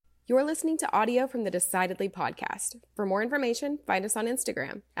You're listening to audio from the Decidedly podcast. For more information, find us on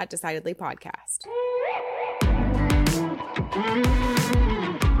Instagram at Decidedly Podcast.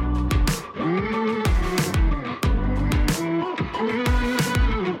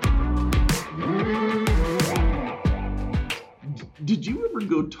 Did you ever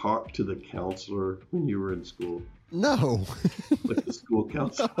go talk to the counselor when you were in school? No. Like the school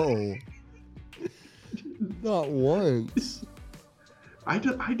counselor? No. Not once. I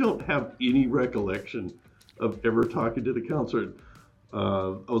don't have any recollection of ever talking to the counselor.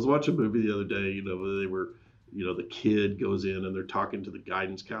 I was watching a movie the other day, where they were, the kid goes in and they're talking to the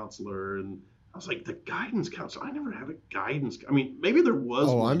guidance counselor, and I was like, the guidance counselor? I never had a guidance. I mean, maybe there was.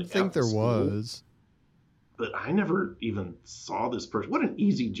 Oh, I think there was. But I never even saw this person. What an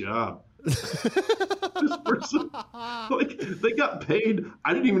easy job. This person, like, they got paid.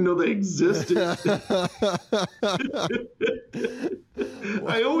 I didn't even know they existed.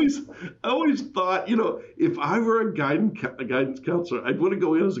 I always thought, if I were a guidance counselor, I'd want to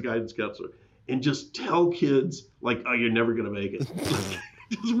go in as a guidance counselor and just tell kids, like, oh, you're never going to make it.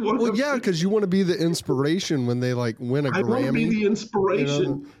 Well, yeah, because you want to be the inspiration when they win a Grammy. I want to be the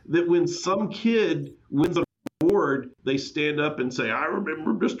inspiration that when some kid wins an award, they stand up and say, I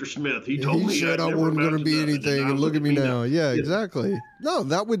remember Mr. Smith. He told me said I wasn't going to be anything, and look at me now. Yeah, exactly. No,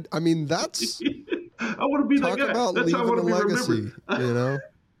 that's... I want to be that guy. About that's how I want to be legacy, remembered.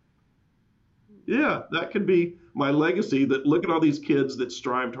 Yeah, that could be my legacy, that look at all these kids that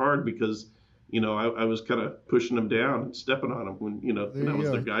strived hard because, I was kind of pushing them down and stepping on them when I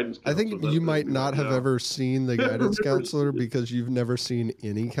was their guidance counselor. I think you might not have ever seen the guidance counselor because you've never seen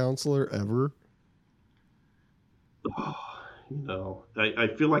any counselor ever. Oh, I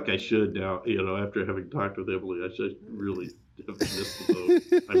feel like I should now, after having talked with Emily, I should really have missed the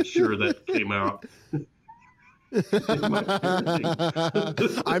boat. I'm sure that came out.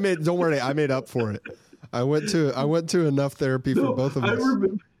 Don't worry, I made up for it. I went to enough therapy for both of us. I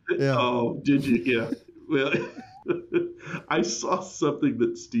remember. Yeah. Oh, did you? Yeah. Well, I saw something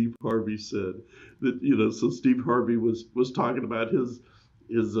that Steve Harvey said that, so Steve Harvey was talking about his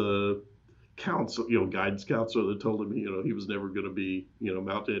counsel, guidance counselor that told him, he was never going to be,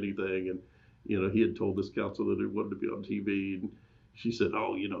 amount to anything. And, he had told this counselor that he wanted to be on TV. And she said,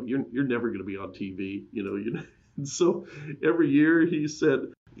 oh, you're never going to be on TV, And so every year he said,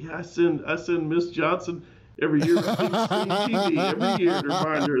 yeah, I send Miss Johnson every year on TV, every year to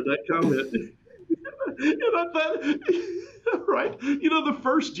remind her of that comment. And I thought, right, the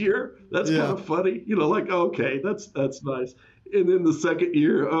first year, that's kind of funny, like, okay, that's nice. And then the second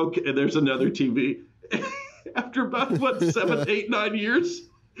year, okay, there's another TV. After about, 7, 8, 9 years?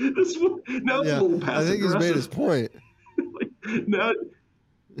 It's a little passive. I think he's made his point. Now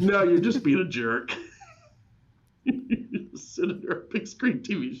you're just being a jerk. You just sit in our big screen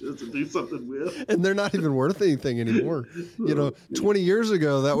TV shows and do something with. And they're not even worth anything anymore. 20 years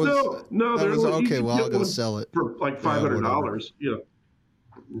ago, that was... No, that was okay, well, I'll go sell it. For like $500.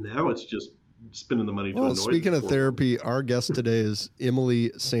 Now it's just spending the money to annoy speaking of therapy, our guest today is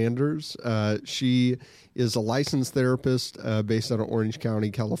Emily Sanders. She is a licensed therapist based out of Orange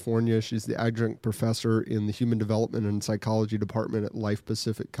County, California. She's the adjunct professor in the Human Development and Psychology Department at Life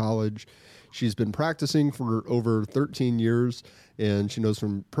Pacific College. She's been practicing for over 13 years, and she knows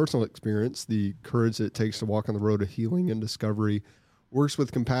from personal experience the courage it takes to walk on the road of healing and discovery, works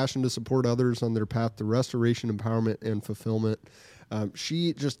with compassion to support others on their path to restoration, empowerment, and fulfillment.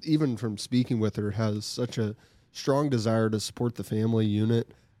 She just, even from speaking with her, has such a strong desire to support the family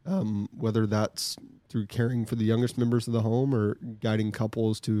unit, whether that's through caring for the youngest members of the home or guiding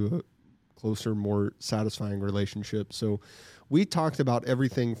couples to a closer, more satisfying relationship. So we talked about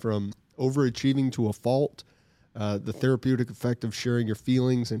everything from overachieving to a fault, the therapeutic effect of sharing your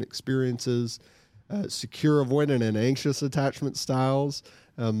feelings and experiences, secure, avoidant, and anxious attachment styles,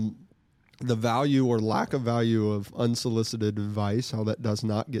 the value or lack of value of unsolicited advice, how that does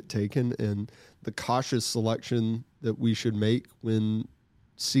not get taken, and the cautious selection that we should make when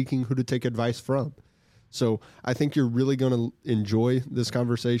seeking who to take advice from. So I think you're really going to enjoy this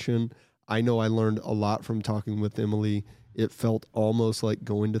conversation. I know I learned a lot from talking with Emily. It felt almost like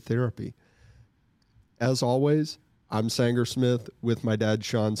going to therapy. As always, I'm Sanger Smith with my dad,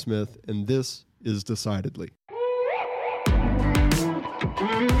 Sean Smith, and this is Decidedly.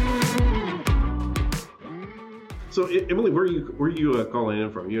 So, Emily, where are you calling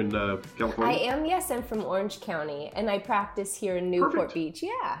in from? You in California? I am, yes. I'm from Orange County, and I practice here in Newport Beach.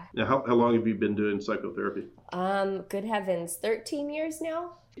 Yeah. Now, how long have you been doing psychotherapy? Good heavens, 13 years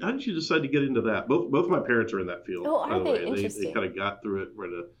now. How did you decide to get into that? Both of my parents are in that field. Oh, are they? Interesting. They kind of got through it right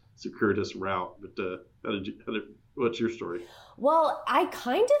a circuitous route. But how did What's your story? Well, I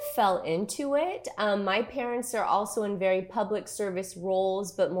kind of fell into it. My parents are also in very public service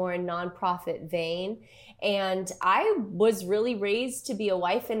roles, but more in nonprofit vein. And I was really raised to be a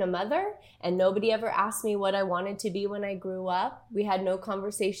wife and a mother, and nobody ever asked me what I wanted to be when I grew up. We had no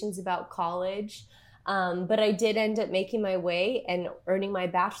conversations about college. But I did end up making my way and earning my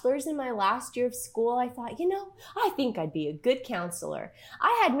bachelor's in my last year of school. I thought, I think I'd be a good counselor.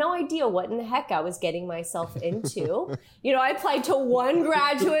 I had no idea what in the heck I was getting myself into. I applied to one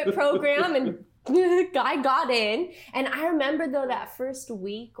graduate program and I got in. And I remember though that first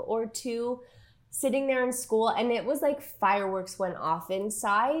week or two sitting there in school, and it was like fireworks went off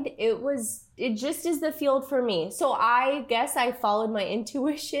inside. It just is the field for me. So I guess I followed my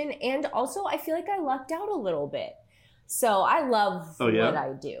intuition, and also I feel like I lucked out a little bit. So I love what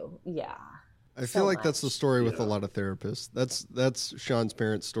I do. Yeah. I feel like that's the story with a lot of therapists. That's Sean's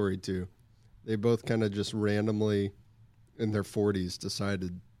parents' story too. They both kind of just randomly in their 40s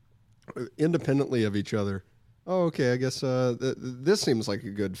decided independently of each other, oh, okay, I guess this seems like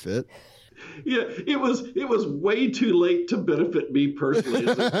a good fit. Yeah, it was way too late to benefit me personally.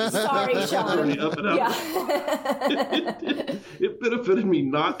 Sorry, Sean. Up and out. Yeah. It benefited me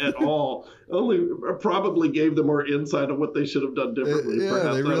not at all. Only probably gave them more insight on what they should have done differently.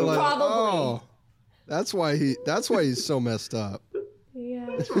 They realized, probably. That's why he's so messed up. Yeah.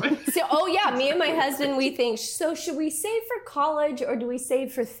 That's right. So, me and my husband, we think, so should we save for college or do we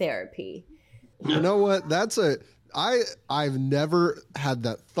save for therapy? You know what? I've never had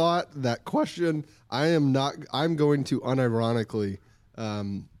that thought, that question. I'm going to unironically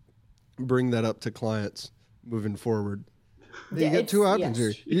bring that up to clients moving forward. You get two options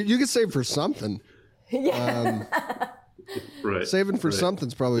here. You can save for something. Yeah. Right. Saving for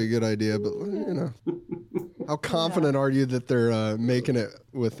something's probably a good idea, but how confident are you that they're making it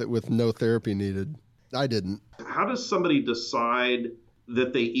with no therapy needed? I didn't. How does somebody decide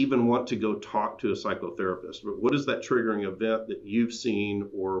that they even want to go talk to a psychotherapist? But what is that triggering event that you've seen,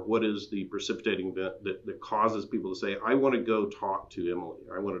 or what is the precipitating event that causes people to say, I want to go talk to Emily,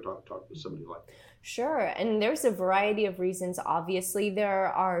 or I want to talk to somebody like that? Sure. And there's a variety of reasons. Obviously, there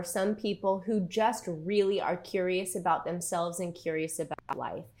are some people who just really are curious about themselves and curious about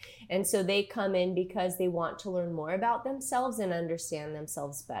life. And so they come in because they want to learn more about themselves and understand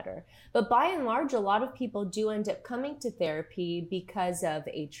themselves better. But by and large, a lot of people do end up coming to therapy because of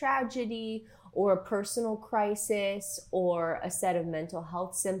a tragedy or a personal crisis or a set of mental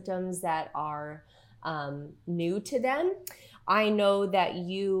health symptoms that are new to them. I know that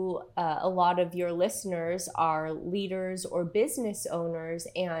you, a lot of your listeners are leaders or business owners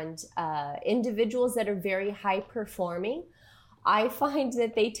and individuals that are very high performing. I find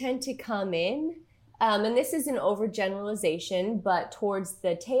that they tend to come in, and this is an overgeneralization, but towards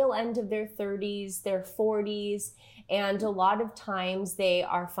the tail end of their 30s, their 40s, and a lot of times they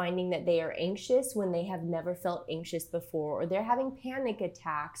are finding that they are anxious when they have never felt anxious before, or they're having panic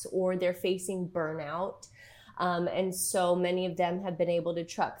attacks, or they're facing burnout. And so many of them have been able to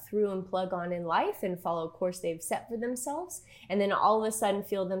truck through and plug on in life and follow a course they've set for themselves, and then all of a sudden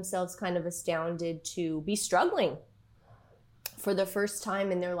feel themselves kind of astounded to be struggling for the first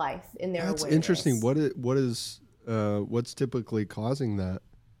time in their life, in their awareness. That's interesting. What's typically causing that?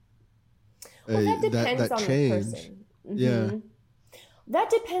 Well, that depends on change. The person. Mm-hmm. Yeah. That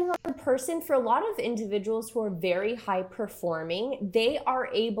depends on the person. For a lot of individuals who are very high performing, they are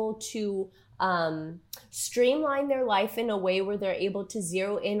able to streamline their life in a way where they're able to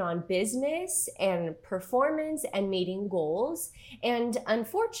zero in on business and performance and meeting goals. And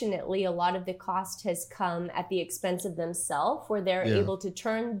unfortunately, a lot of the cost has come at the expense of themselves, where they're able to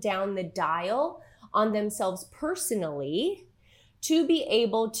turn down the dial on themselves personally to be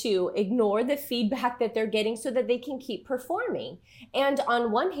able to ignore the feedback that they're getting so that they can keep performing. And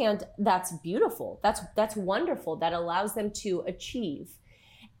on one hand, that's beautiful. That's wonderful. That allows them to achieve.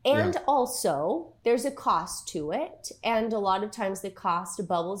 And also, there's a cost to it. And a lot of times the cost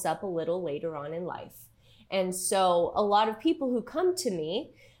bubbles up a little later on in life. And so a lot of people who come to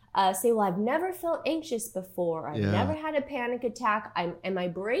me say, well, I've never felt anxious before. I've never had a panic attack. Am I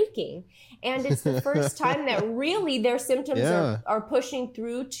breaking? And it's the first time that really their symptoms are pushing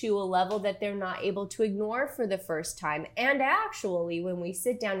through to a level that they're not able to ignore for the first time. And actually, when we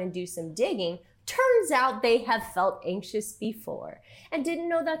sit down and do some digging, turns out they have felt anxious before and didn't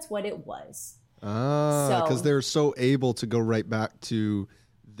know that's what it was. Because they're so able to go right back to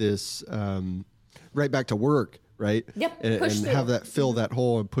this, right back to work, right? Yep. And have that fill that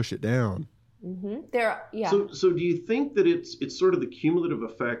hole and push it down. Mm-hmm. So do you think that it's sort of the cumulative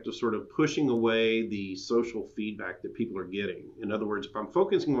effect of sort of pushing away the social feedback that people are getting? In other words, if I'm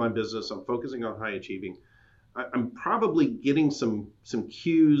focusing on my business, I'm focusing on high achieving, I'm probably getting some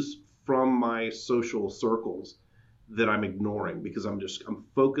cues from my social circles that I'm ignoring because I'm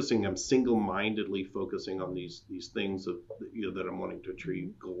single-mindedly focusing on these things of, that I'm wanting to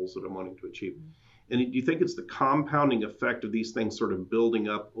achieve, goals that I'm wanting to achieve. And do you think it's the compounding effect of these things sort of building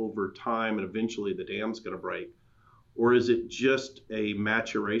up over time and eventually the dam's going to break? Or is it just a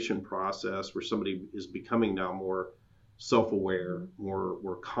maturation process where somebody is becoming now more self-aware,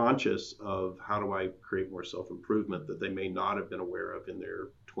 more conscious of how do I create more self-improvement that they may not have been aware of in their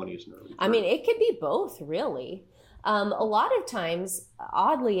 20s and early 30s? I mean, it could be both, really. A lot of times,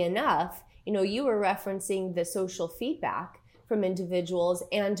 oddly enough, you were referencing the social feedback from individuals,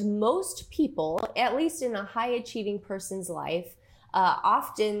 and most people, at least in a high-achieving person's life,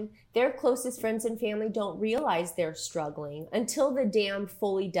 often their closest friends and family don't realize they're struggling until the dam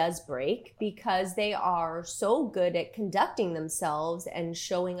fully does break, because they are so good at conducting themselves and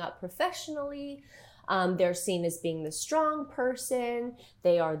showing up professionally. They're seen as being the strong person.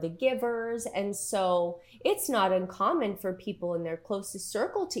 They are the givers. And so it's not uncommon for people in their closest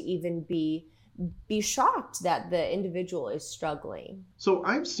circle to even be shocked that the individual is struggling. So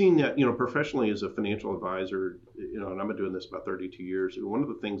I've seen that, professionally as a financial advisor, and I've been doing this about 32 years. One of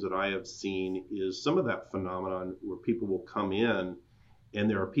the things that I have seen is some of that phenomenon where people will come in and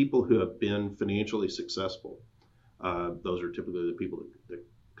there are people who have been financially successful. Those are typically the people that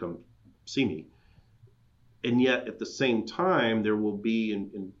come see me. And yet at the same time, there will be,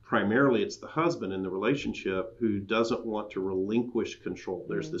 and primarily it's the husband in the relationship who doesn't want to relinquish control.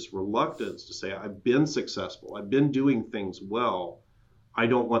 There's this reluctance to say, I've been successful. I've been doing things well. I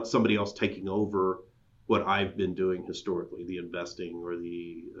don't want somebody else taking over what I've been doing historically, the investing or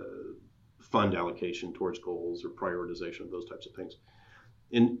the fund allocation towards goals or prioritization of those types of things.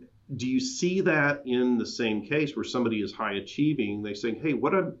 And do you see that in the same case where somebody is high achieving? They say, hey,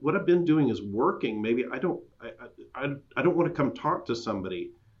 what I've been doing is working. Maybe I don't want to come talk to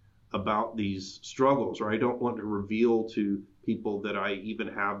somebody about these struggles, or I don't want to reveal to people that I even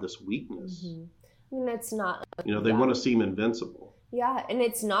have this weakness. I mean, that's not, they want to seem invincible. Yeah. And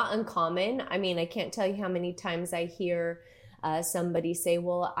it's not uncommon. I mean, I can't tell you how many times I hear somebody say,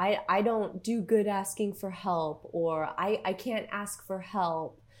 well, I don't do good asking for help, or I can't ask for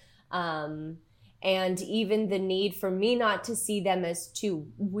help. And even the need for me not to see them as too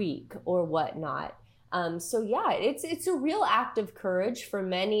weak or whatnot. So yeah, it's a real act of courage for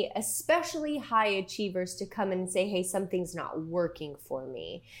many, especially high achievers, to come and say, hey, something's not working for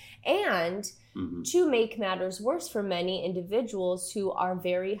me. And to make matters worse, for many individuals who are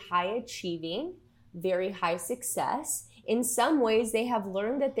very high achieving, very high success, in some ways they have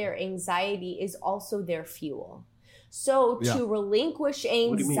learned that their anxiety is also their fuel. So to relinquish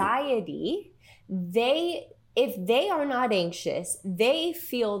anxiety, if they are not anxious, they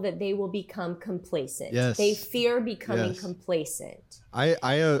feel that they will become complacent. Yes. They fear becoming complacent. I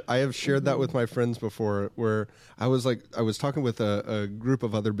have shared that with my friends before, where I was talking with a group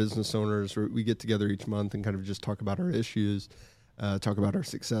of other business owners. We get together each month and kind of just talk about our issues, talk about our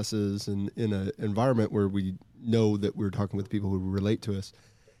successes, and in an environment where we know that we're talking with people who relate to us.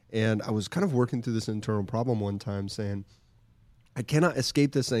 And I was kind of working through this internal problem one time, saying, I cannot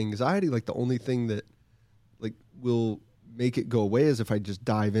escape this anxiety. Like, the only thing that will make it go away is if I just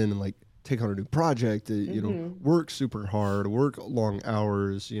dive in and take on a new project, work super hard, work long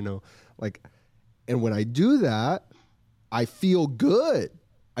hours, and when I do that, I feel good.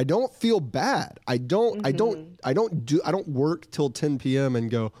 I don't feel bad. I don't work till 10 p.m.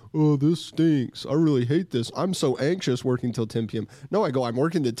 and go, oh, this stinks. I really hate this. I'm so anxious working till 10 p.m. No, I go, I'm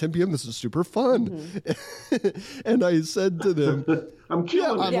working till 10 p.m. This is super fun. And I said to them, I'm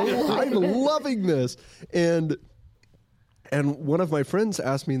killing it. I'm loving this. And one of my friends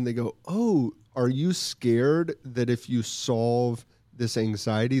asked me, and they go, oh, are you scared that if you solve this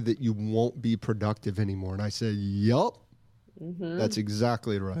anxiety that you won't be productive anymore? And I said, yup. That's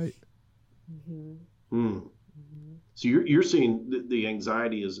exactly right. So you're seeing the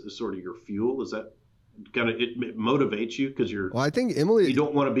anxiety as sort of your fuel. Is that kind of it motivates you because you're? Well, I think Emily, you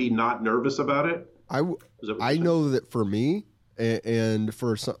don't want to be not nervous about it. I know that for me and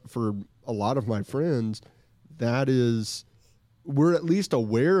for a lot of my friends, that is, we're at least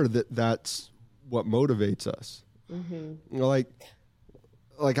aware that that's what motivates us.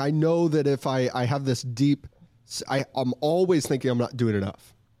 Like I know that if I have this deep. I'm always thinking I'm not doing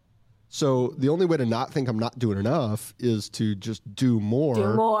enough. So the only way to not think I'm not doing enough is to just do more.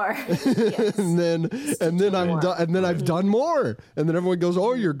 Do more. Yes. and then I'm done. And then I've done more. And then everyone goes,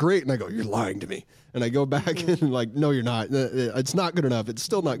 "Oh, you're great." And I go, "You're lying to me." And I go back and "No, you're not. It's not good enough. It's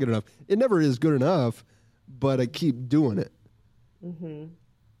still not good enough. It never is good enough." But I keep doing it.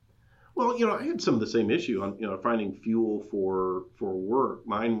 Well, Well, I had some of the same issue on, finding fuel for work.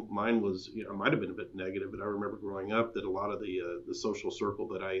 Mine was, might have been a bit negative, but I remember growing up that a lot of the social circle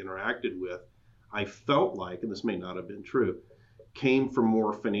that I interacted with, I felt like, and this may not have been true, came from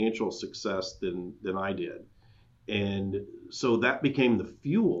more financial success than I did. And so that became the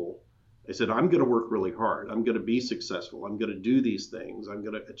fuel. I said, I'm going to work really hard. I'm going to be successful. I'm going to do these things. I'm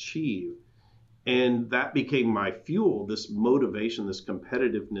going to achieve. And that became my fuel, this motivation, this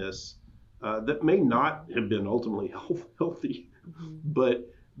competitiveness that may not have been ultimately healthy, but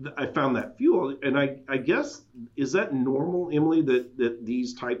I found that fuel. And I guess, is that normal, Emily, that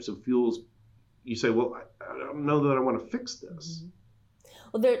these types of fuels, you say, well, I don't know that I want to fix this.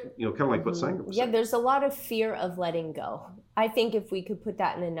 Well, there, kind of like what Sanger was saying. There's a lot of fear of letting go. I think if we could put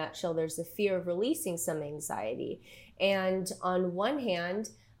that in a nutshell, there's a fear of releasing some anxiety. And on one hand,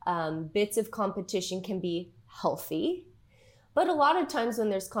 bits of competition can be healthy. But a lot of times when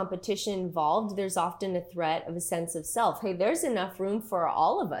there's competition involved, there's often a threat of a sense of self. Hey, there's enough room for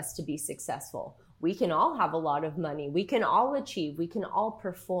all of us to be successful. We can all have a lot of money. We can all achieve. We can all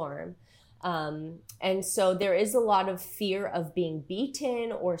perform. And so there is a lot of fear of being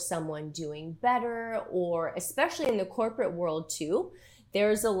beaten or someone doing better, or especially in the corporate world too,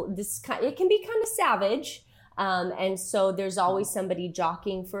 it can be kind of savage. And so there's always somebody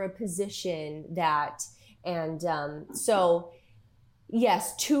jockeying for a position so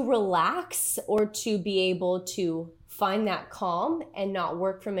yes, to relax or to be able to find that calm and not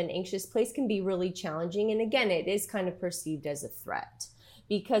work from an anxious place can be really challenging. And again, it is kind of perceived as a threat,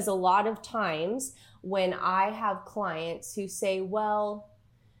 because a lot of times when I have clients who say, well,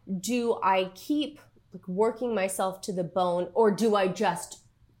 do I keep working myself to the bone, or do I just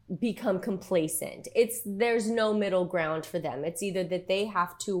become complacent? There's no middle ground for them. It's either that they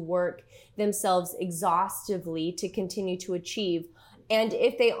have to work themselves exhaustively to continue to achieve. And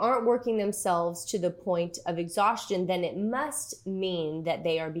if they aren't working themselves to the point of exhaustion, then it must mean that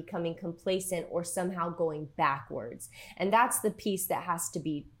they are becoming complacent or somehow going backwards. And that's the piece that has to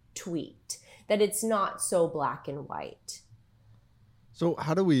be tweaked, that it's not so black and white. So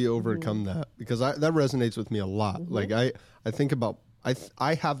how do we overcome that? Because that resonates with me a lot. Like I think about,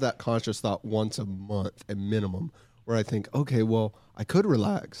 I have that conscious thought once a month at minimum, where I think, okay, well, I could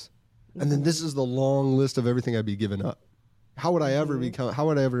relax. And then this is the long list of everything I'd be giving up. How would I ever how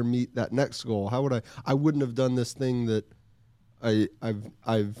would I ever meet that next goal? I wouldn't have done this thing that I've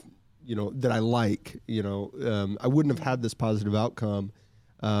that I like, I wouldn't have had this positive outcome.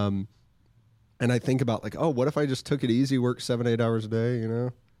 And I think about like, oh, what if I just took it easy, work 7-8 hours a day,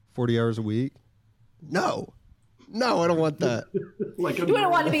 40 hours a week? No, I don't want that. You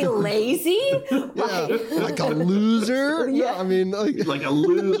don't want to be lazy? Like a loser? Yeah. I mean, like a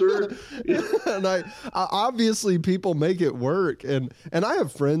loser. And obviously people make it work. And I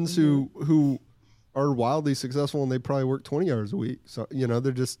have friends who are wildly successful and they probably work 20 hours a week. So,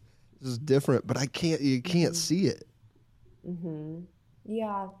 they're just different, but you can't see it.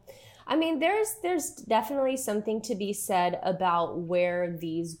 Yeah. I mean, there's definitely something to be said about where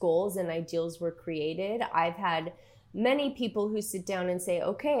these goals and ideals were created. I've had many people who sit down and say,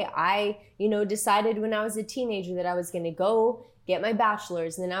 okay, I, decided when I was a teenager that I was going to go get my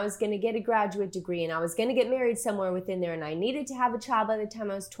bachelor's, and then I was going to get a graduate degree, and I was going to get married somewhere within there, and I needed to have a child by the time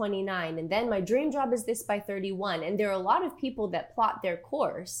I was 29, and then my dream job is this by 31. And there are a lot of people that plot their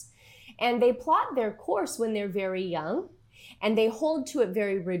course, and they plot their course when they're very young. And they hold to it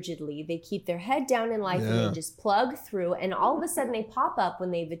very rigidly. They keep their head down in life and they just plug through. And all of a sudden they pop up when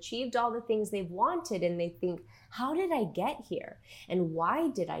they've achieved all the things they've wanted. And they think, how did I get here? And why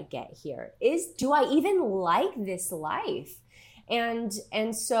did I get here? Do I even like this life? And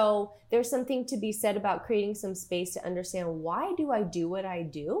so there's something to be said about creating some space to understand, why do I do what I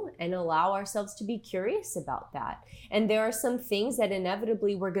do, and allow ourselves to be curious about that. And there are some things that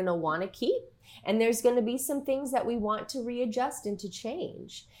inevitably we're going to want to keep. And there's going to be some things that we want to readjust and to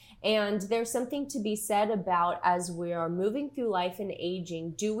change. And there's something to be said about, as we are moving through life and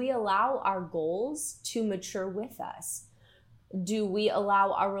aging, do we allow our goals to mature with us? Do we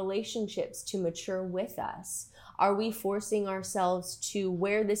allow our relationships to mature with us? Are we forcing ourselves to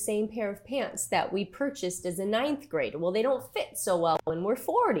wear the same pair of pants that we purchased as a 9th grader? Well, they don't fit so well when we're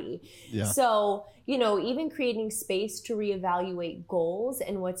 40. Yeah. So, even creating space to reevaluate goals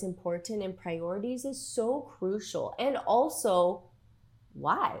and what's important and priorities is so crucial. And also,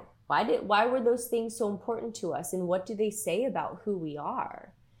 why? Why were those things so important to us? And what do they say about who we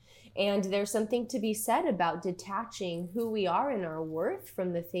are? And there's something to be said about detaching who we are and our worth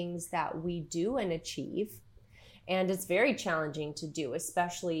from the things that we do and achieve. And it's very challenging to do,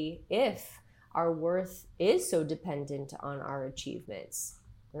 especially if our worth is so dependent on our achievements.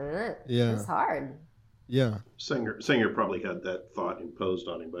 Yeah. It's hard. Yeah. Singer probably had that thought imposed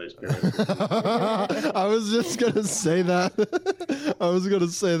on him by his parents. I was just going to say that. I was going to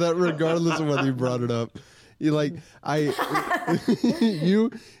say that regardless of whether you brought it up. You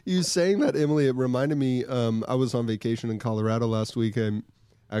saying that, Emily, it reminded me, I was on vacation in Colorado last week. I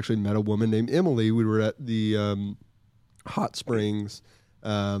actually met a woman named Emily. We were at the hot springs,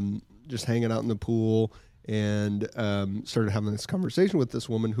 just hanging out in the pool, and started having this conversation with this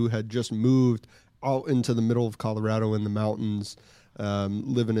woman who had just moved out into the middle of Colorado in the mountains,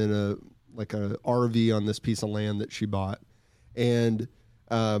 living in a RV on this piece of land that she bought. And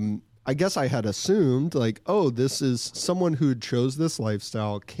I guess I had assumed this is someone who chose this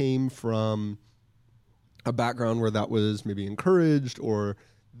lifestyle, came from a background where that was maybe encouraged, or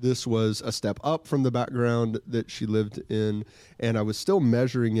this was a step up from the background that she lived in. And I was still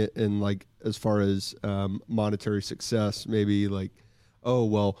measuring it in as far as monetary success, maybe oh,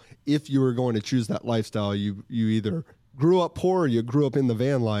 well, if you were going to choose that lifestyle, you either grew up poor or you grew up in the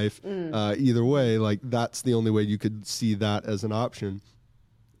van life. Either way, that's the only way you could see that as an option.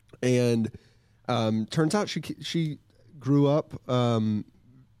 And turns out she grew up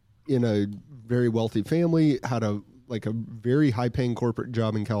in a very wealthy family, had a very high-paying corporate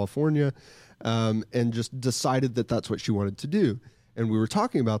job in California, and just decided that that's what she wanted to do. And we were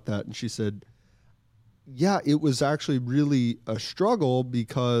talking about that, and she said, yeah, it was actually really a struggle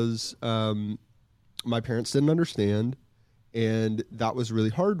because my parents didn't understand, and that was really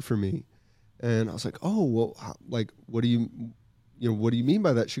hard for me. And I was like, oh, well, what do you mean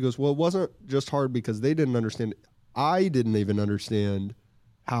by that? She goes, well, it wasn't just hard because they didn't understand. I didn't even understand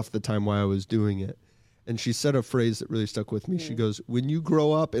half the time why I was doing it. And she said a phrase that really stuck with me. She goes, when you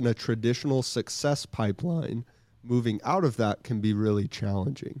grow up in a traditional success pipeline, moving out of that can be really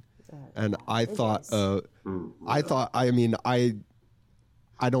challenging. And I thought, I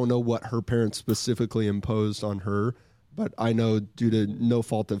don't know what her parents specifically imposed on her, but I know due to no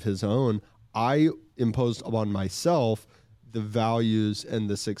fault of his own, I imposed upon myself the values and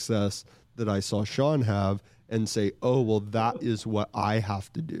the success that I saw Sean have, and say, oh, well, that is what I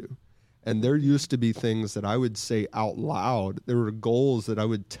have to do. And there used to be things that I would say out loud. There were goals that I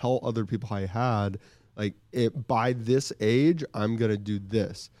would tell other people I had, by this age, I'm going to do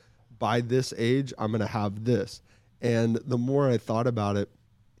this. By this age, I'm going to have this. And the more I thought about it,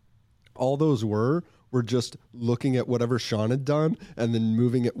 all those were just looking at whatever Sean had done and then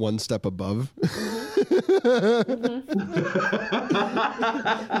moving it one step above.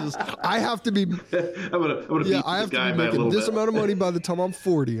 I have to be. I'm gonna I have to be making this amount of money by the time I'm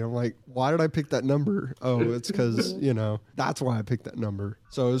 40. I'm like, why did I pick that number? Oh, it's because that's why I picked that number.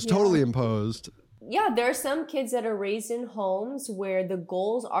 So it was totally imposed. Yeah, there are some kids that are raised in homes where the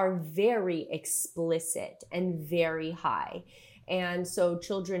goals are very explicit and very high. And so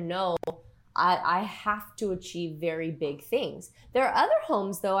children know I have to achieve very big things. There are other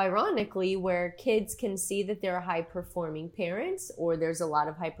homes, though, ironically, where kids can see that there are high-performing parents, or there's a lot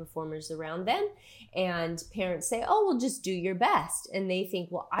of high performers around them, and parents say, oh, well, just do your best. And they think,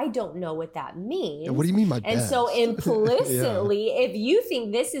 well, I don't know what that means. And what do you mean by best? And so implicitly, if you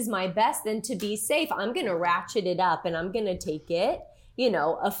think this is my best, then to be safe, I'm going to ratchet it up, and I'm going to take it,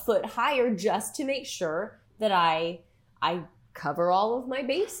 a foot higher just to make sure that I cover all of my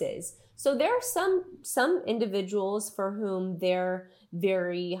bases. So there are some individuals for whom their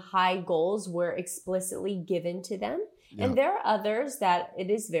very high goals were explicitly given to them. Yeah. And there are others that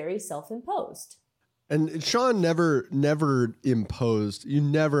it is very self-imposed. And Sean never imposed. You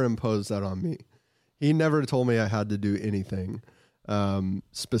never imposed that on me. He never told me I had to do anything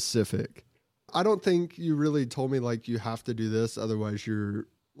specific. I don't think you really told me you have to do this, otherwise you're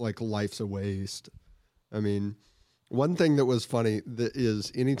life's a waste. I mean, one thing that was funny that is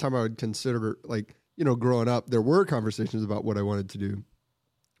anytime I would consider growing up, there were conversations about what I wanted to do.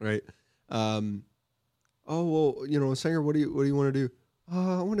 Right. Oh, well, Sanger, what do you want to do?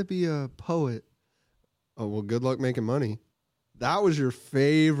 I want to be a poet. Oh, well, good luck making money. That was your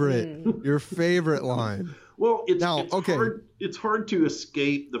favorite line. Well, it's hard to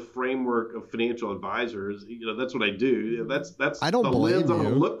escape the framework of financial advisors. That's what I do. That's I don't the blame lens you. I'm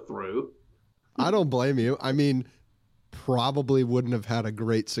gonna look through. I don't blame you. I mean, probably wouldn't have had a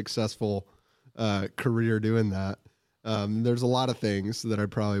great successful career doing that. There's a lot of things that I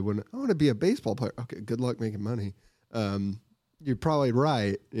probably wouldn't. I want to be a baseball player. Okay, good luck making money. You're probably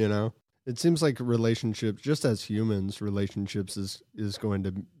right. It seems like relationships, just as humans, relationships is going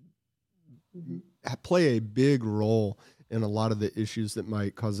to play a big role in a lot of the issues that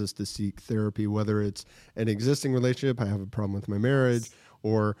might cause us to seek therapy, whether it's an existing relationship, I have a problem with my marriage,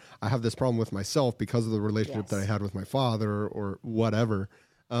 or I have this problem with myself because of the relationship that I had with my father, or whatever.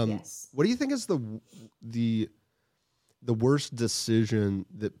 Yes. What do you think is the worst decision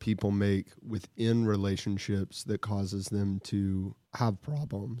that people make within relationships that causes them to have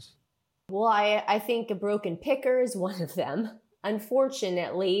problems? Well, I think a broken picker is one of them.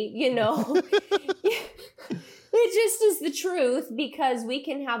 Unfortunately, it just is the truth, because we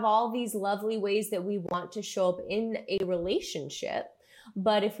can have all these lovely ways that we want to show up in a relationship.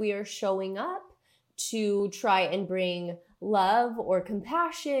 But if we are showing up to try and bring love or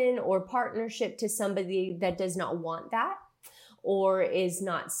compassion or partnership to somebody that does not want that, or is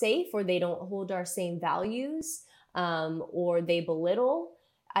not safe, or they don't hold our same values, or they belittle,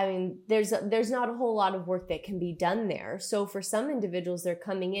 I mean, there's not a whole lot of work that can be done there. So for some individuals, they're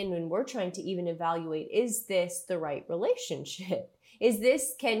coming in when we're trying to even evaluate, is this the right relationship?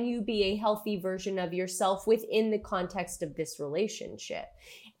 Can you be a healthy version of yourself within the context of this relationship?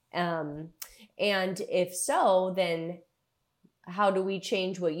 And if so, then how do we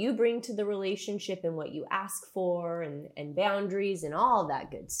change what you bring to the relationship and what you ask for, and boundaries and all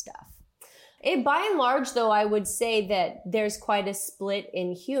that good stuff? By and large, though, I would say that there's quite a split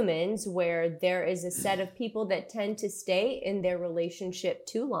in humans, where there is a set of people that tend to stay in their relationship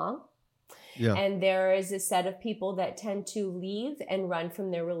too long. Yeah. And there is a set of people that tend to leave and run from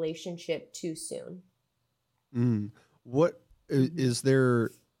their relationship too soon. What is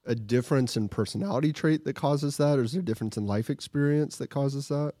there a difference in personality trait that causes that? Or is there a difference in life experience that causes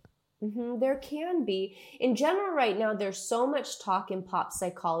that? There can be. In general, right now, there's so much talk in pop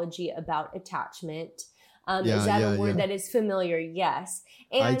psychology about attachment. Is that a word that is familiar? Yes.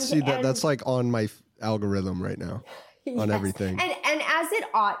 And I see that. That's like on my algorithm right now. On yes. everything. And as it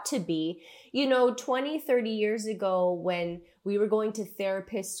ought to be, 20, 30 years ago, when we were going to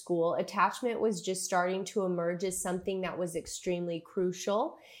therapist school, attachment was just starting to emerge as something that was extremely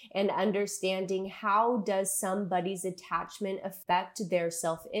crucial, and understanding how does somebody's attachment affect their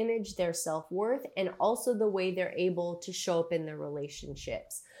self-image, their self-worth, and also the way they're able to show up in their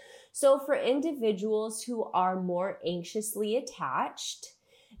relationships. So for individuals who are more anxiously attached,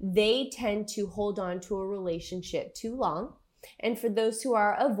 they tend to hold on to a relationship too long. And for those who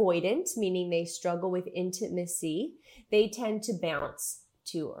are avoidant, meaning they struggle with intimacy, they tend to bounce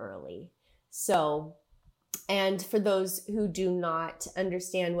too early. So, and for those who do not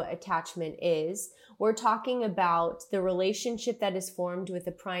understand what attachment is, we're talking about the relationship that is formed with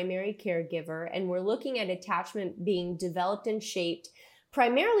a primary caregiver, and we're looking at attachment being developed and shaped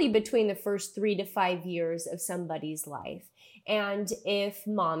primarily between the first 3 to 5 years of somebody's life. And if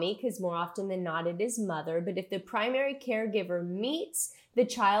mommy, because more often than not it is mother, but if the primary caregiver meets the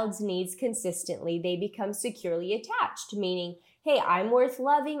child's needs consistently, they become securely attached, meaning, hey, I'm worth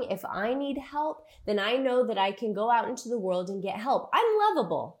loving. If I need help, then I know that I can go out into the world and get help. I'm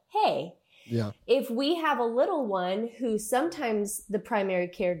lovable. Hey. Yeah. If we have a little one who sometimes the primary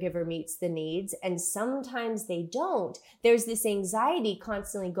caregiver meets the needs and sometimes they don't, there's this anxiety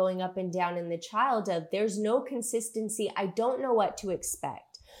constantly going up and down in the child of there's no consistency. I don't know what to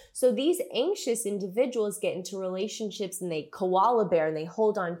expect. So these anxious individuals get into relationships and they koala bear and they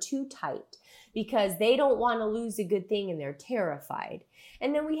hold on too tight because they don't want to lose a good thing and they're terrified.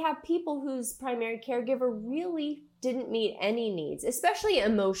 And then we have people whose primary caregiver really didn't meet any needs, especially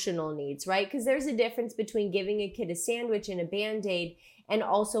emotional needs, right? Because there's a difference between giving a kid a sandwich and a Band-Aid and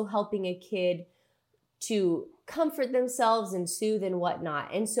also helping a kid to comfort themselves and soothe and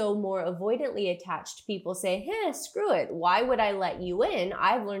whatnot. And so more avoidantly attached people say, screw it. Why would I let you in?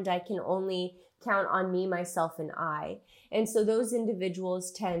 I've learned I can only count on me, myself, and I. And so those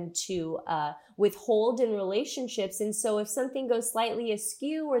individuals tend to withhold in relationships. And so if something goes slightly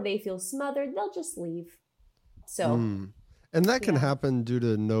askew or they feel smothered, they'll just leave. So, and that can happen due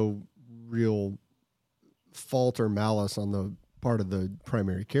to no real fault or malice on the part of the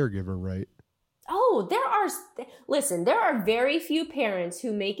primary caregiver, right? Oh, there are very few parents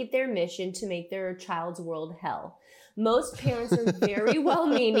who make it their mission to make their child's world hell. Most parents are very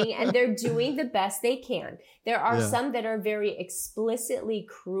well-meaning and they're doing the best they can. There are some that are very explicitly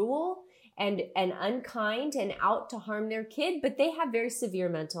cruel and unkind and out to harm their kid, but they have very severe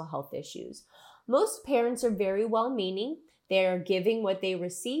mental health issues. Most parents are very well-meaning. They're giving what they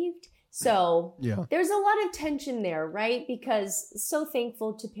received. So there's a lot of tension there, right? Because so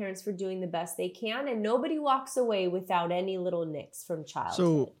thankful to parents for doing the best they can, and nobody walks away without any little nicks from childhood.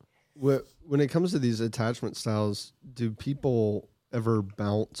 So when it comes to these attachment styles, do people ever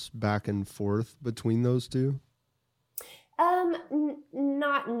bounce back and forth between those two?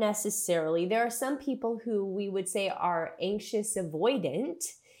 Not necessarily. There are some people who we would say are anxious avoidant,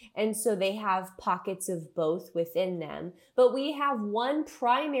 and so they have pockets of both within them. But we have one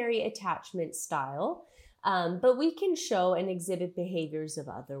primary attachment style But we can show and exhibit behaviors of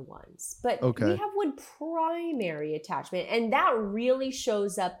other ones. But we have one primary attachment, and that really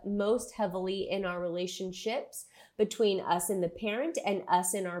shows up most heavily in our relationships between us and the parent and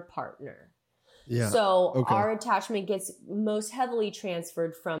us and our partner. Yeah. So our attachment gets most heavily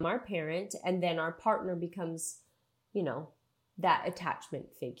transferred from our parent, and then our partner becomes, that attachment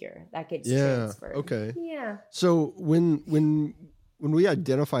figure that gets transferred. Okay. Yeah. So when we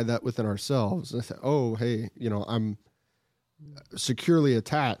identify that within ourselves, and say, oh, hey, I'm securely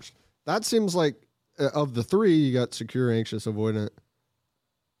attached. That seems like of the three, you got secure, anxious, avoidant.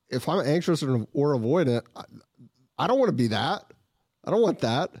 If I'm anxious or avoidant, I don't want to be that. I don't want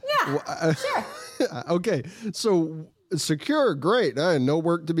that. Yeah, sure. Okay. So secure, great. No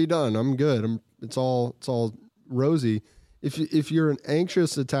work to be done. I'm good. It's all rosy. If you're an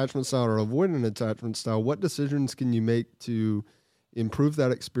anxious attachment style or avoidant attachment style, what decisions can you make to improve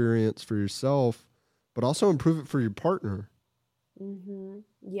that experience for yourself, but also improve it for your partner? Mm-hmm.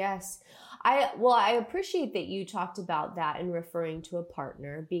 Yes. I appreciate that you talked about that in referring to a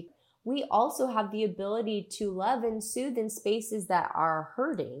partner, because we also have the ability to love and soothe in spaces that are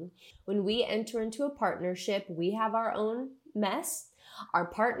hurting. When we enter into a partnership, we have our own mess. Our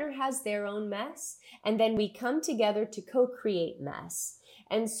partner has their own mess, and then we come together to co-create mess.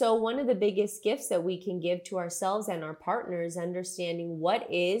 And so one of the biggest gifts that we can give to ourselves and our partner is understanding what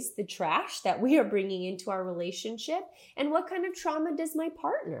is the trash that we are bringing into our relationship, and what kind of trauma does my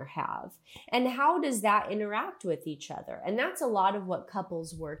partner have, and how does that interact with each other. And that's a lot of what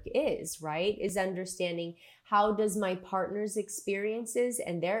couples work is, right? Is understanding how does my partner's experiences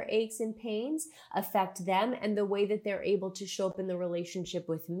and their aches and pains affect them and the way that they're able to show up in the relationship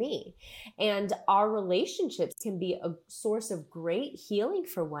with me. And our relationships can be a source of great healing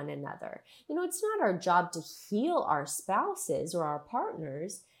for one another. It's not our job to heal our spouses or our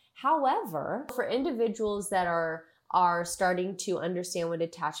partners. However, for individuals that are starting to understand what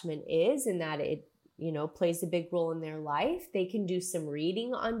attachment is and that it plays a big role in their life, they can do some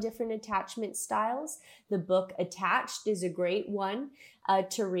reading on different attachment styles. The book Attached is a great one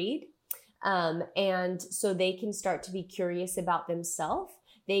to read. And so they can start to be curious about themselves.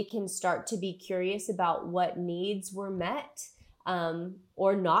 They can start to be curious about what needs were met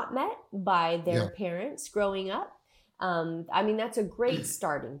or not met by their parents growing up. That's a great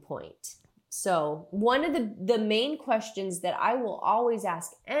starting point. So one of the main questions that I will always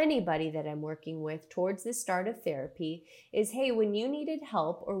ask anybody that I'm working with towards the start of therapy is, hey, when you needed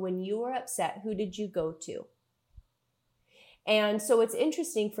help or when you were upset, who did you go to? And so it's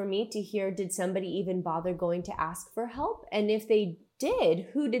interesting for me to hear, did somebody even bother going to ask for help? And if they did,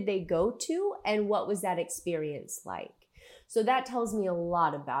 who did they go to? And what was that experience like? So that tells me a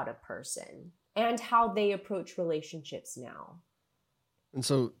lot about a person and how they approach relationships now. And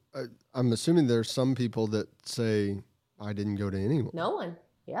so I'm assuming there's some people that say, I didn't go to anyone. No one.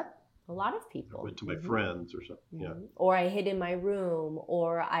 Yep. A lot of people. I went to my friends or something. Yeah. Or I hid in my room,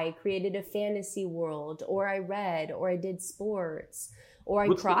 or I created a fantasy world, or I read, or I did sports, or I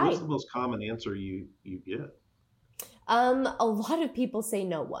cried. What's the most common answer you get? A lot of people say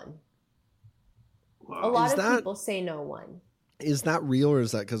no one. Wow. A lot of people say no one. Is that real, or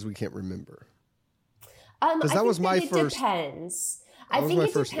is that because we can't remember? Because that was my first. It depends. I think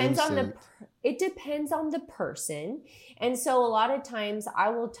it depends on the person. And so a lot of times I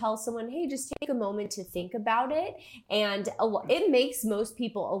will tell someone, hey, just take a moment to think about it. And it makes most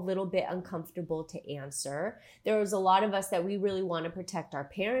people a little bit uncomfortable to answer. There's a lot of us that we really want to protect our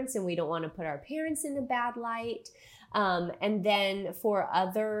parents and we don't want to put our parents in a bad light. And then for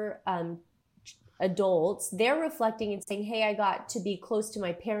other adults, they're reflecting and saying, hey, I got to be close to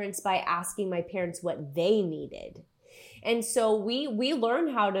my parents by asking my parents what they needed. And so we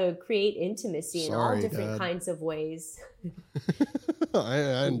learn how to create intimacy in all different kinds of ways. I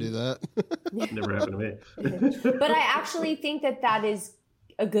didn't do that. Never happened to me. But I actually think that is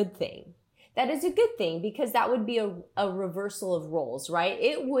a good thing. That is a good thing because that would be a reversal of roles, right?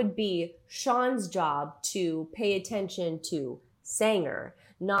 It would be Sean's job to pay attention to Sanger,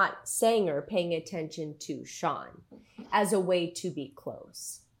 not Sanger paying attention to Sean as a way to be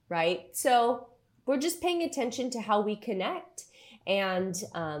close, right? So we're just paying attention to how we connect. And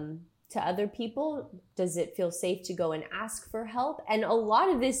to other people, does it feel safe to go and ask for help? And a lot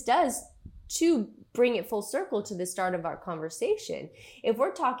of this does, to bring it full circle to the start of our conversation. If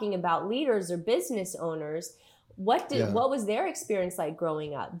we're talking about leaders or business owners, what was their experience like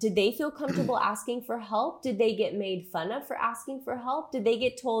growing up? Did they feel comfortable asking for help? Did they get made fun of for asking for help? Did they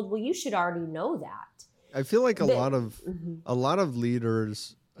get told, well, you should already know that? I feel like a lot of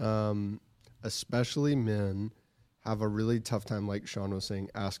leaders, especially men, have a really tough time, like Sean was saying,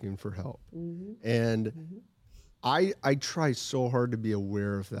 asking for help. Mm-hmm. And Mm-hmm. I try so hard to be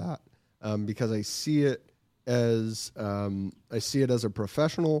aware of that because I see it as a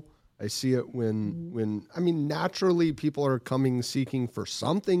professional. I see it when I mean, naturally people are coming seeking for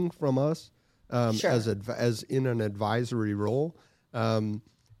something from us Sure. as in an advisory role. And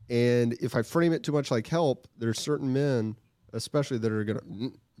if I frame it too much like help, there's certain men, especially, that are gonna,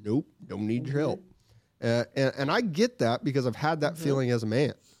 nope, don't need your help. And I get that because I've had that feeling as a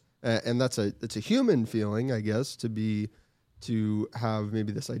man. And it's a human feeling, I guess, to have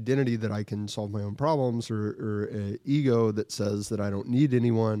maybe this identity that I can solve my own problems, or an ego that says that I don't need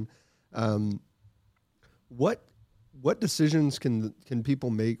anyone. What decisions can people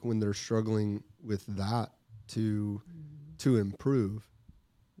make when they're struggling with that to improve?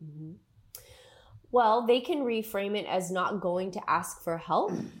 Mm-hmm. Well, they can reframe it as not going to ask for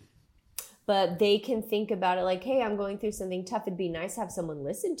help, but they can think about it like, hey, I'm going through something tough. It'd be nice to have someone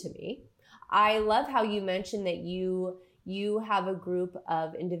listen to me. I love how you mentioned that you have a group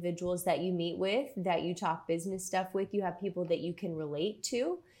of individuals that you meet with, that you talk business stuff with. You have people that you can relate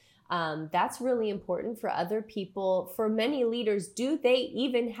to. That's really important for other people. For many leaders, do they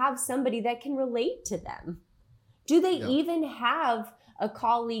even have somebody that can relate to them? Do they even have a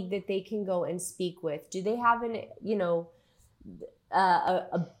colleague that they can go and speak with? Do they have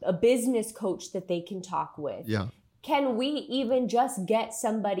a business coach that they can talk with? Yeah. Can we even just get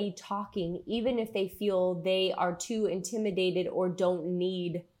somebody talking, even if they feel they are too intimidated or don't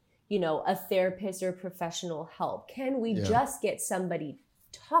need, a therapist or professional help? Can we just get somebody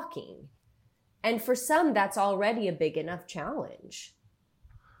talking? And for some, that's already a big enough challenge.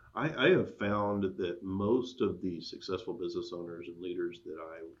 I have found that most of the successful business owners and leaders that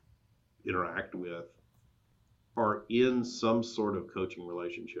I interact with are in some sort of coaching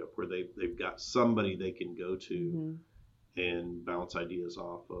relationship where they've got somebody they can go to and bounce ideas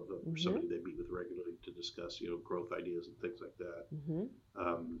off of, or somebody they meet with regularly to discuss, growth ideas and things like that.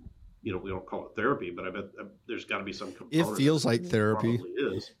 We don't call it therapy, but I bet there's got to be some component. It feels like therapy.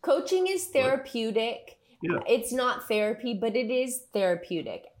 Probably is. Coaching is therapeutic. Yeah. It's not therapy, but it is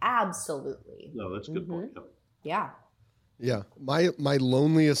therapeutic. Absolutely. No, that's a good point. Yeah. Yeah. My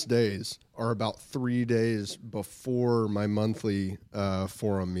loneliest days are about 3 days before my monthly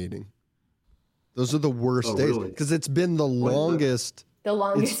forum meeting. Those are the worst days because it's been the longest. The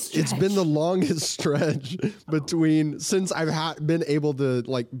longest stretch. It's been the longest stretch between since I've been able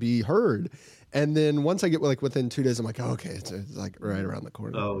to be heard. And then once I get within 2 days, I'm like, oh, okay, it's right around the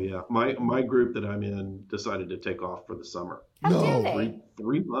corner. Oh yeah, my group that I'm in decided to take off for the summer. How dare they?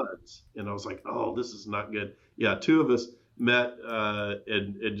 3 months, and I was like, oh, this is not good. Yeah, 2 of us met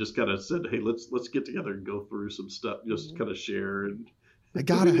and just kind of said, hey, let's get together and go through some stuff, just kind of share. And I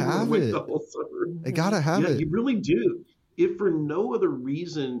gotta have it. I gotta have it. Yeah, you really do. If for no other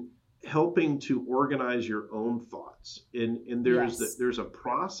reason, helping to organize your own thoughts. And there's a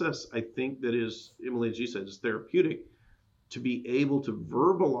process, I think, that is, Emily, as you said, is therapeutic, to be able to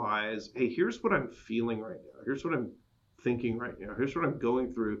verbalize, hey, here's what I'm feeling right now. Here's what I'm thinking right now. Here's what I'm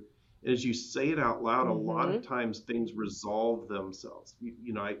going through. And as you say it out loud, a lot of times things resolve themselves.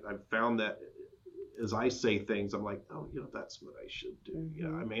 I've found that as I say things, I'm like, oh, that's what I should do. Yeah,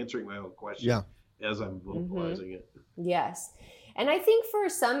 I'm answering my own question as I'm vocalizing it. Yes. And I think for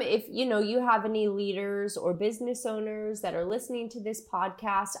some, if you have any leaders or business owners that are listening to this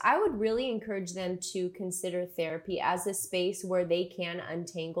podcast, I would really encourage them to consider therapy as a space where they can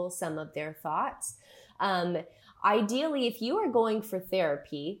untangle some of their thoughts. Ideally, if you are going for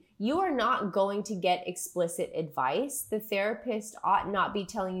therapy, you are not going to get explicit advice. The therapist ought not be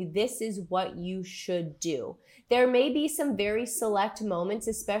telling you this is what you should do. There may be some very select moments,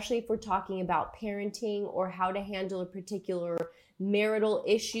 especially if we're talking about parenting or how to handle a particular marital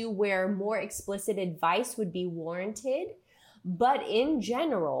issue, where more explicit advice would be warranted. But in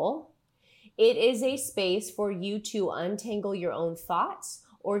general, it is a space for you to untangle your own thoughts,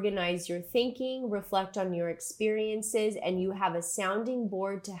 organize your thinking, reflect on your experiences, and you have a sounding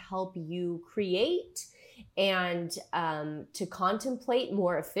board to help you create and to contemplate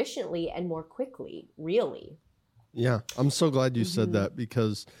more efficiently and more quickly, really. Yeah, I'm so glad you said that,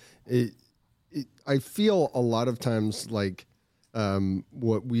 because I feel a lot of times like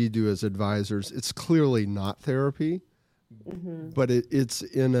what we do as advisors, it's clearly not therapy, but it's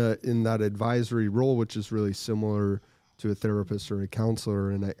in that advisory role, which is really similar to a therapist or a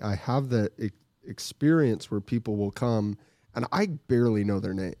counselor. And I have that experience where people will come and I barely know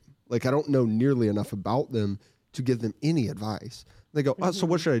their name. Like, I don't know nearly enough about them to give them any advice. They go, so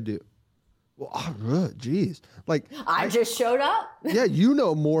what should I do? Well, geez. Like, I just showed up. Yeah, you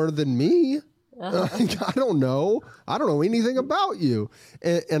know more than me. I don't know. I don't know anything about you.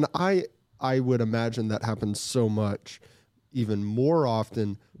 And I would imagine that happens so much, even more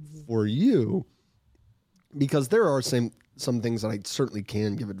often for you, because there are some things that I certainly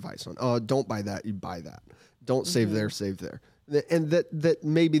can give advice on. Oh, don't buy that. You buy that. Don't save there, save there. And that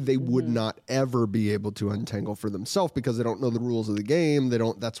maybe they would not ever be able to untangle for themselves because they don't know the rules of the game.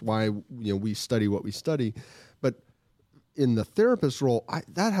 That's why, we study what we study. But in the therapist role,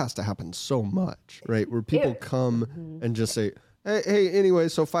 that has to happen so much, right? Where people come and just say, hey, anyway,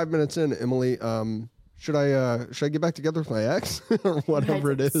 so 5 minutes in, Emily, should I get back together with my ex or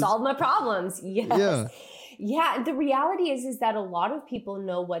whatever it is? Solve my problems. Yes. Yeah. Yeah. The reality is that a lot of people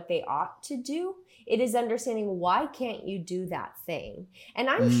know what they ought to do. It is understanding, why can't you do that thing? And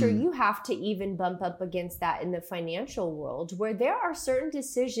I'm sure you have to even bump up against that in the financial world, where there are certain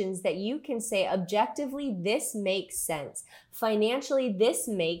decisions that you can say objectively, this makes sense. Financially, this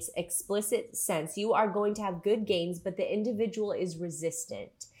makes explicit sense. You are going to have good gains, but the individual is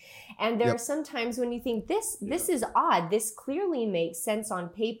resistant. And there are some times when you think this is odd. This clearly makes sense on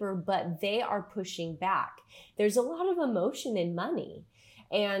paper, but they are pushing back. There's a lot of emotion in money.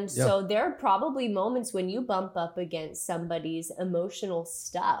 And so there are probably moments when you bump up against somebody's emotional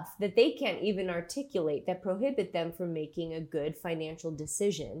stuff that they can't even articulate, that prohibit them from making a good financial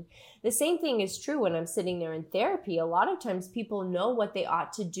decision. The same thing is true when I'm sitting there in therapy. A lot of times people know what they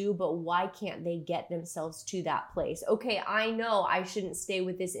ought to do, but why can't they get themselves to that place? Okay, I know I shouldn't stay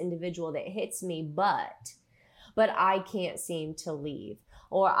with this individual that hits me, but I can't seem to leave.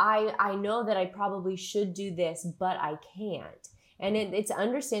 Or I know that I probably should do this, but I can't. And it's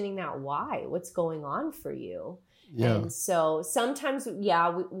understanding that what's going on for you. Yeah. And so sometimes,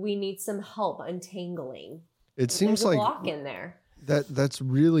 we need some help untangling. It seems like block in there. That's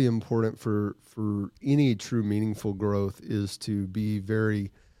really important for any true meaningful growth, is to be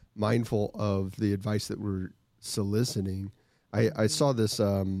very mindful of the advice that we're soliciting. I saw this,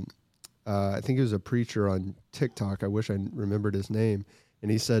 I think it was a preacher on TikTok. I wish I remembered his name. And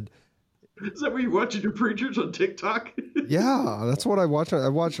he said, is that where you're watching your preachers on TikTok? Yeah, that's what I watch. I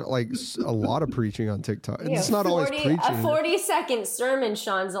watch like a lot of preaching on TikTok. It's not always preaching. A 40-second sermon,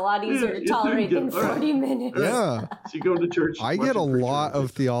 Sean's a lot easier to tolerate than 40 minutes. Yeah. So you go to church. I get a lot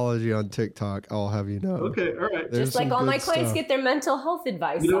of theology on TikTok, I'll have you know. Okay, all right. Just like all my clients get their mental health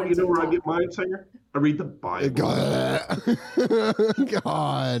advice. You know where I get mine, Singer? I read the Bible.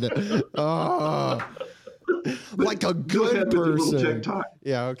 God. Oh. Like a good person.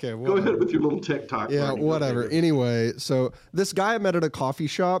 Yeah, okay. Whatever. Go ahead with your little TikTok. Yeah, whatever. Anyway, so this guy I met at a coffee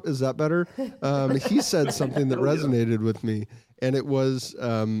shop, is that better? He said something that resonated with me, and it was,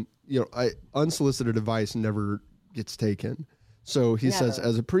 unsolicited advice never gets taken. So he says,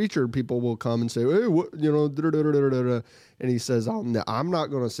 as a preacher, people will come and say, hey, and he says, I'm not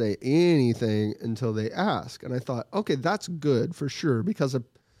going to say anything until they ask. And I thought, okay, that's good for sure, because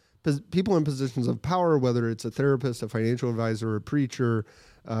people in positions of power, whether it's a therapist, a financial advisor, a preacher,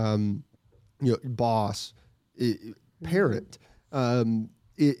 boss, parent,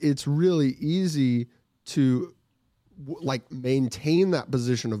 it's really easy to maintain that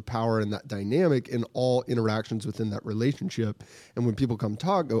position of power and that dynamic in all interactions within that relationship. And when people come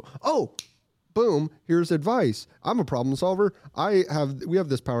talk, go, oh, boom, here's advice. I'm a problem solver. We have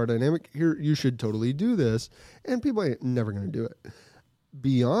this power dynamic here. You should totally do this. And people ain't never going to do it.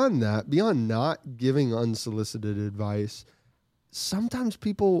 Beyond that, beyond not giving unsolicited advice, sometimes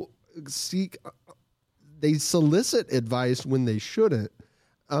people they solicit advice when they shouldn't.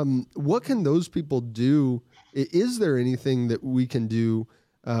 What can those people do? Is there anything that we can do,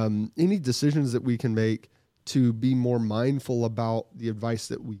 any decisions that we can make to be more mindful about the advice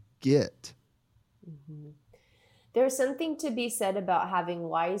that we get? Mm-hmm. There's something to be said about having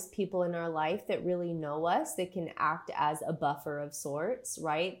wise people in our life that really know us, that can act as a buffer of sorts,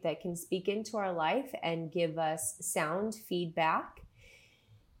 right? That can speak into our life and give us sound feedback.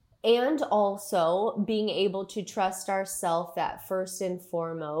 And also being able to trust ourselves that first and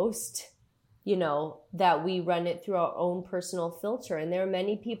foremost, that we run it through our own personal filter. And there are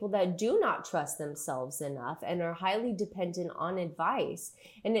many people that do not trust themselves enough and are highly dependent on advice.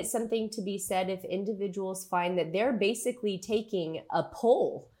 And it's something to be said if individuals find that they're basically taking a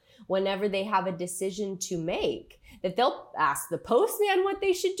poll whenever they have a decision to make, that they'll ask the postman what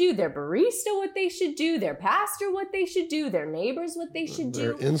they should do, their barista what they should do, their pastor what they should do, their neighbors what they should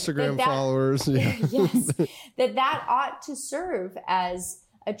do. Their Instagram followers. Yeah. Yes. that ought to serve as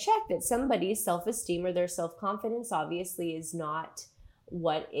a check that somebody's self-esteem or their self-confidence obviously is not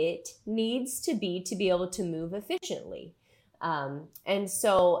what it needs to be able to move efficiently. And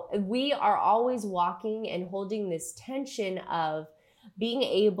so we are always walking and holding this tension of being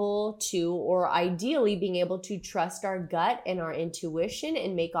able to, or ideally being able to, trust our gut and our intuition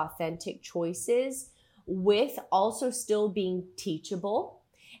and make authentic choices, with also still being teachable.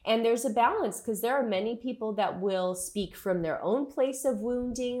 And there's a balance, because there are many people that will speak from their own place of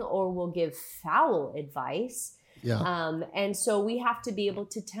wounding or will give foul advice. Yeah. And so we have to be able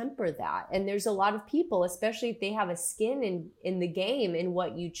to temper that. And there's a lot of people, especially if they have a skin in the game, in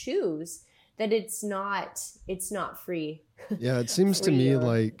what you choose, that it's not free. Yeah, it seems to me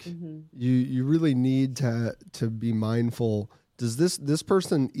like you really need to be mindful. Does this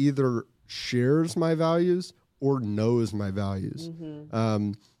person either shares my values or knows my values?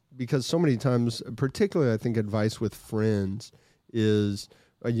 Because so many times, particularly I think advice with friends is,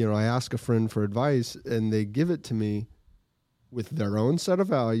 I ask a friend for advice and they give it to me with their own set of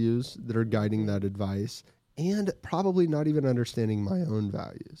values that are guiding that advice, and probably not even understanding my own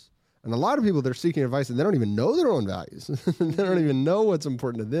values. And a lot of people, they're seeking advice and they don't even know their own values. They don't even know what's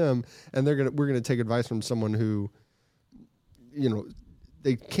important to them. And we're going to take advice from someone who,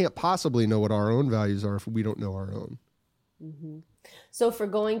 they can't possibly know what our own values are if we don't know our own. So for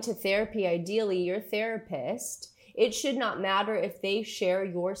going to therapy, ideally your therapist, it should not matter if they share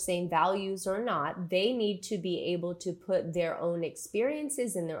your same values or not. They need to be able to put their own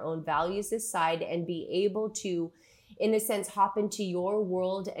experiences and their own values aside and be able to, in a sense, hop into your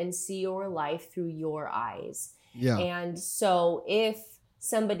world and see your life through your eyes. Yeah. And so if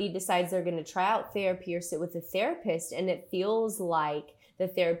somebody decides they're going to try out therapy or sit with a therapist and it feels like the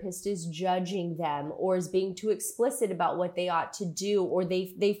therapist is judging them or is being too explicit about what they ought to do, or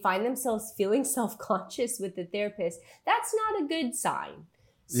they find themselves feeling self-conscious with the therapist, that's not a good sign.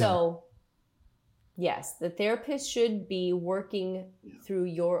 So yes, the therapist should be working through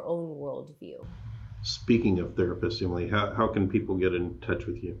your own worldview. Speaking of therapists, Emily, how can people get in touch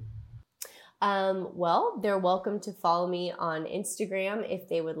with you? Well, they're welcome to follow me on Instagram if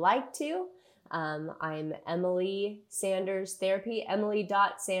they would like to. I'm Emily Sanders Therapy,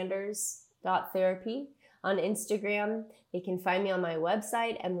 emily.sanders.therapy on Instagram. They can find me on my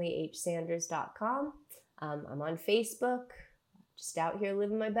website, emilyhsanders.com. I'm on Facebook, just out here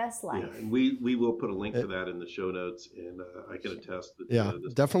living my best life. Yeah, and we will put a link to that in the show notes, and I can attest that. Yeah,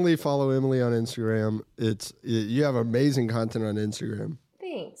 definitely follow Emily on Instagram. You have amazing content on Instagram.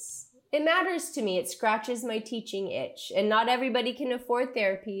 Thanks. It matters to me. It scratches my teaching itch, and not everybody can afford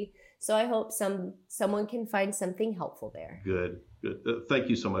therapy. So I hope someone can find something helpful there. Good. Thank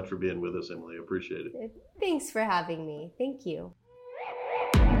you so much for being with us, Emily. I appreciate it. Thanks for having me. Thank you.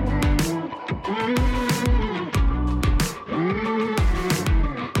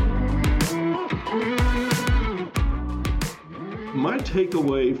 My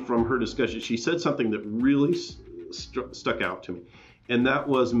takeaway from her discussion, she said something that really stuck out to me. And that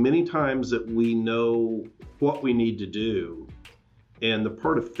was, many times that we know what we need to do, and the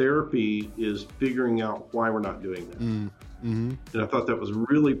part of therapy is figuring out why we're not doing that. And I thought that was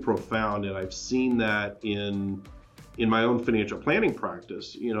really profound, and I've seen that in my own financial planning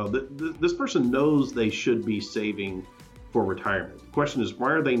practice. This person knows they should be saving for retirement. The question is,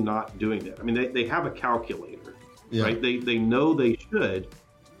 why are they not doing that? I mean, they have a calculator, right? They know they should.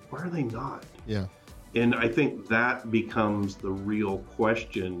 Why are they not? Yeah. And I think that becomes the real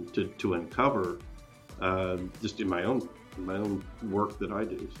question to uncover, just in my own work that I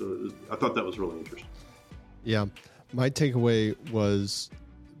do. So I thought that was really interesting. Yeah. My takeaway was,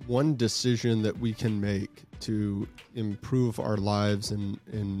 one decision that we can make to improve our lives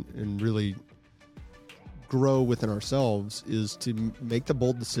and really grow within ourselves is to make the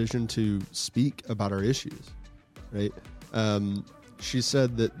bold decision to speak about our issues, right? She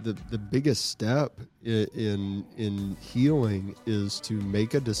said that the biggest step in healing is to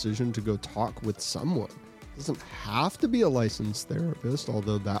make a decision to go talk with someone. It doesn't have to be a licensed therapist,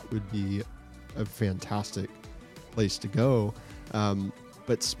 although that would be a fantastic place to go.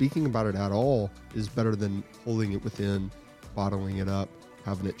 But speaking about it at all is better than holding it within, bottling it up,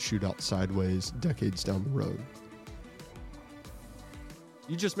 having it shoot out sideways decades down the road.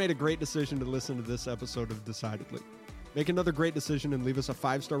 You just made a great decision to listen to this episode of Decidedly. Make another great decision and leave us a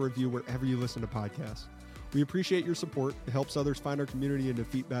 5-star review wherever you listen to podcasts. We appreciate your support. It helps others find our community and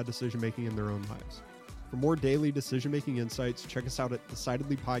defeat bad decision-making in their own lives. For more daily decision-making insights, check us out at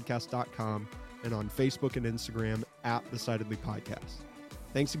decidedlypodcast.com and on Facebook and Instagram at Decidedly Podcast.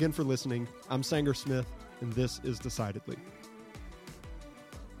 Thanks again for listening. I'm Sanger Smith, and this is Decidedly.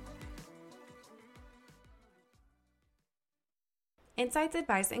 Insights,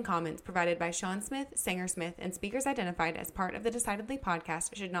 advice, and comments provided by Sean Smith, Sanger Smith, and speakers identified as part of the Decidedly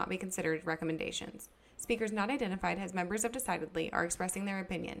podcast should not be considered recommendations. Speakers not identified as members of Decidedly are expressing their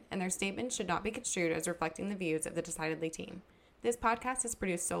opinion, and their statements should not be construed as reflecting the views of the Decidedly team. This podcast is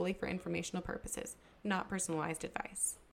produced solely for informational purposes, not personalized advice.